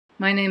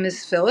My name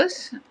is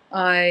Phyllis.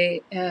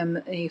 I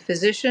am a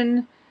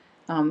physician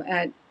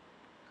at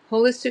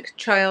Holistic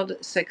Child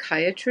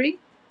Psychiatry,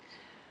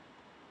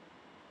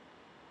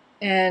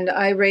 and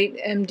I rate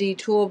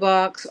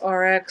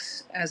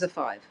MDToolbox-Rx as a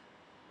 5.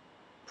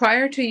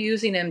 Prior to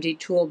using MD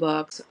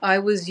Toolbox, I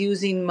was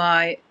using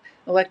my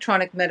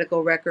electronic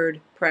medical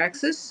record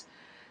Praxis,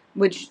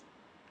 which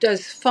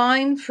does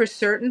fine for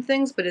certain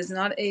things, but is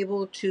not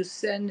able to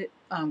send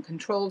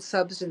controlled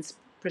substance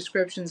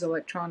prescriptions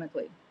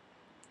electronically.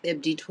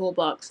 MD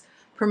Toolbox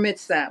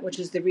permits that, which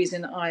is the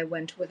reason I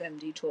went with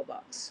MD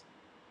Toolbox.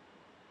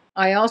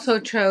 I also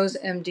chose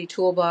MD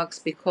Toolbox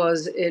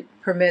because it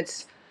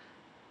permits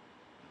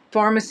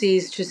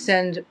pharmacies to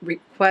send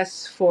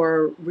requests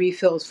for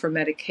refills for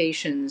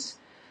medications,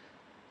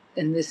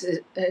 and this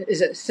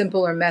is a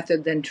simpler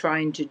method than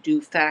trying to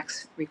do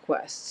fax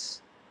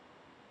requests.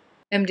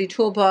 MD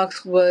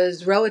Toolbox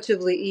was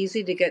relatively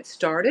easy to get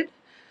started.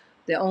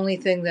 The only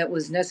thing that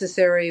was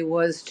necessary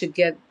was to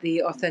get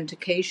the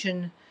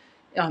authentication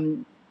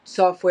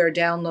software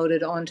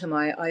downloaded onto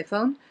my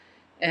iPhone,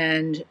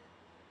 and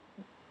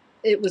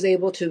it was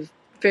able to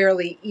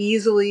fairly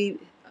easily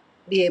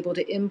be able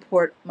to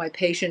import my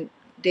patient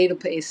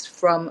database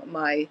from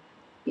my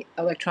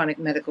electronic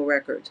medical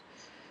records.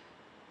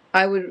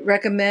 I would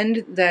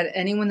recommend that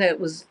anyone that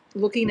was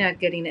looking at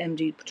getting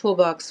MD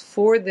Toolbox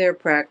for their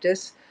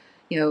practice,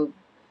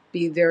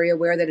 be very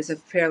aware that it's a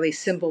fairly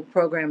simple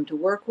program to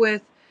work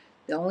with.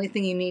 The only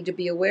thing you need to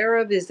be aware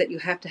of is that you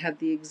have to have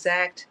the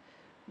exact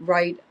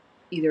right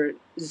either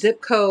zip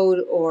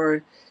code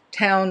or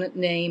town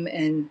name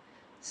and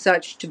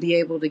such to be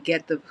able to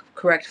get the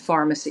correct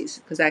pharmacies,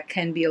 because that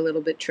can be a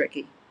little bit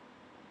tricky.